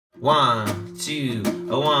1, 2,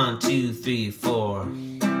 1, 2, 3, 4.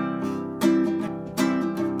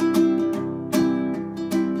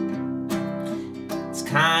 It's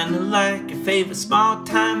kinda like your favorite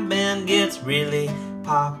small-time band gets really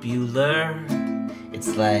popular.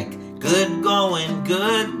 It's like, good going,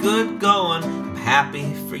 good going. I'm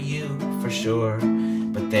happy for you, for sure.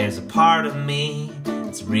 But there's a part of me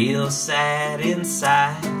that's real sad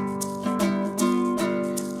inside.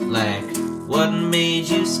 Like, what made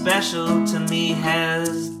you special to me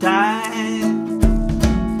has died.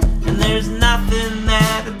 And there's nothing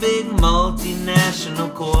that a big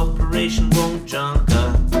multinational corporation won't junk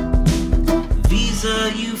up.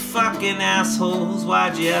 Visa, you fucking assholes,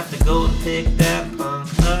 why'd you have to go and pick that punk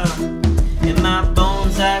up? In my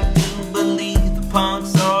bones I do believe the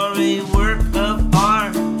punks are a work of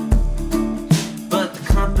art, but the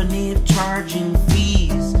company of charging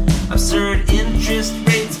fees, absurd interest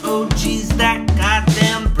rates, oh geez, that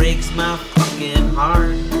goddamn breaks my fucking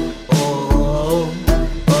heart. Oh,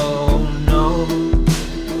 oh no.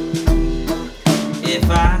 If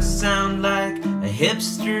I sound like a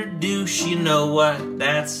hipster douche, you know what,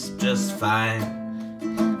 that's just fine.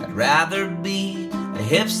 I'd rather be a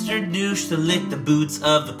hipster douche to lick the boots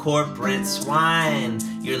of the corporate swine.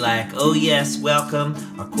 You're like, oh yes, welcome,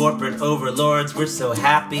 our corporate overlords, we're so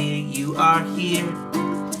happy you are here.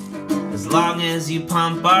 As long as you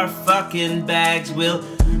pump our fucking bags, we'll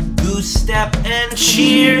goose step and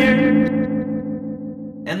cheer.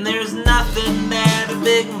 And there's nothing that a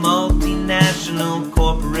big multinational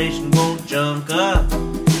corporation won't junk up.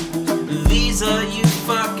 Visa, you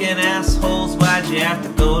fucking assholes, why'd you have to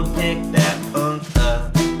go and pick that punk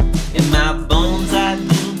up? In my bones I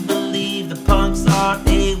do believe the punks are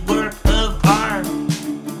a work of art,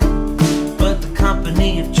 but the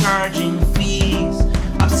company of charging fees,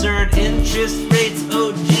 absurd interest rates,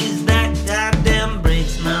 oh geez, that goddamn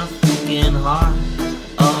breaks my fucking heart.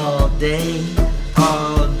 All day,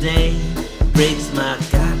 breaks my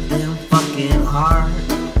goddamn fucking heart.